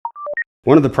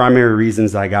One of the primary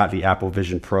reasons I got the Apple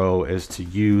Vision Pro is to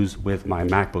use with my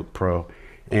MacBook Pro.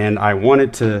 And I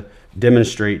wanted to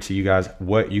demonstrate to you guys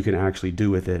what you can actually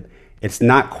do with it. It's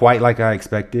not quite like I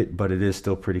expected, but it is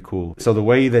still pretty cool. So the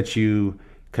way that you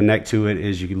connect to it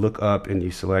is you look up and you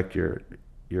select your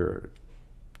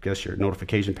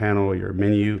notification panel, your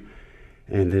menu,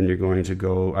 and then you're going to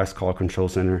go, I call it Control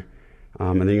Center.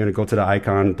 And then you're going to go to the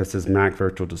icon that says Mac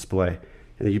Virtual Display.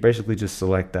 And you basically just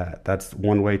select that. That's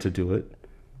one way to do it,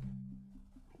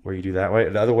 where you do that way.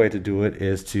 The other way to do it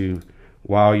is to,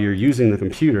 while you're using the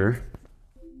computer,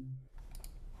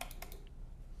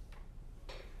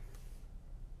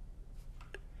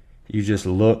 you just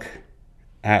look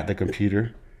at the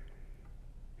computer,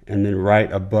 and then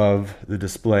right above the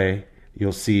display,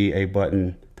 you'll see a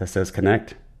button that says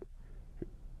Connect.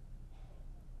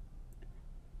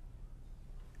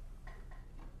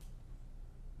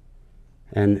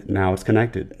 And now it's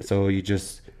connected. So you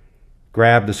just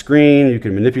grab the screen, you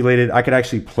can manipulate it. I could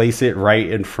actually place it right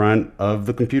in front of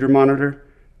the computer monitor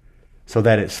so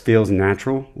that it feels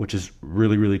natural, which is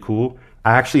really, really cool.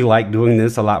 I actually like doing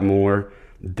this a lot more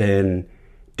than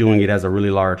doing it as a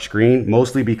really large screen,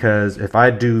 mostly because if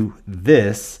I do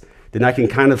this, then I can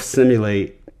kind of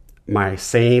simulate my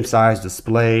same size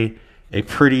display, a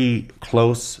pretty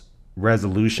close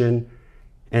resolution,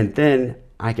 and then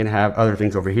I can have other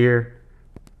things over here.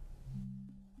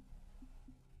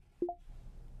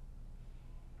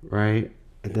 Right?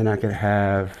 And then I could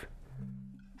have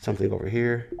something over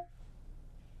here.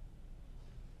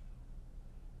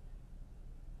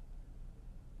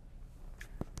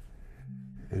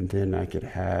 And then I could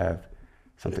have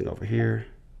something over here.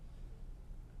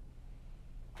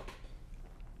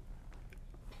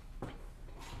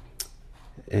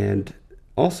 And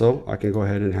also I can go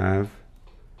ahead and have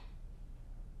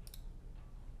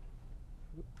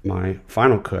my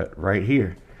Final Cut right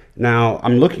here. Now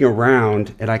I'm looking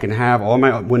around and I can have all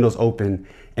my windows open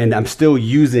and I'm still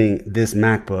using this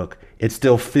MacBook. It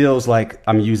still feels like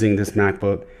I'm using this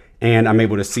MacBook and I'm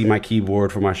able to see my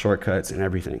keyboard for my shortcuts and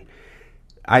everything.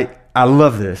 I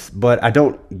love this, but I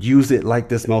don't use it like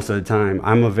this most of the time.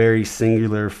 I'm a very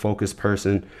singular focused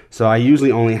person. So I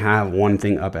usually only have one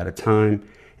thing up at a time.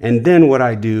 And then what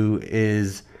I do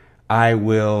is I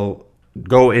will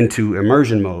go into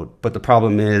immersion mode. But the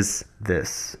problem is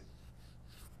this.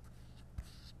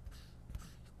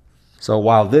 So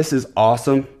while this is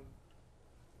awesome,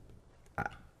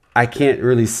 I can't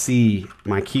really see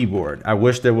my keyboard. I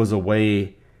wish there was a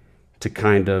way to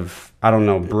kind of, I don't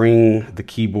know, bring the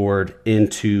keyboard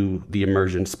into the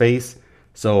immersion space.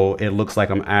 So it looks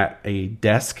like I'm at a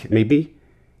desk maybe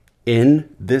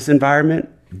in this environment.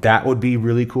 That would be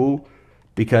really cool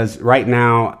because right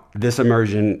now this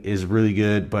immersion is really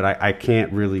good, but I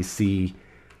can't really see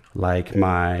like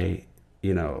my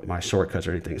shortcuts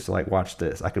or anything. So like, watch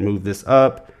this. I can move this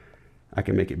up. I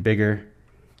can make it bigger.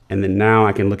 And then now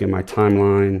I can look at my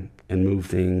timeline and move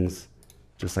things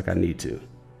just like I need to.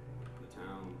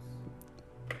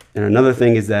 And another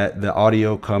thing is that the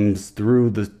audio comes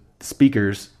through the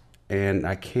speakers and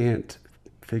I can't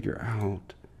figure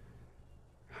out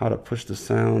how to push the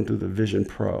sound through the Vision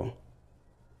Pro.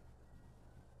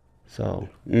 So,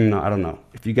 no, I don't know.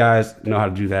 If you guys know how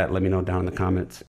to do that, let me know down in the comments.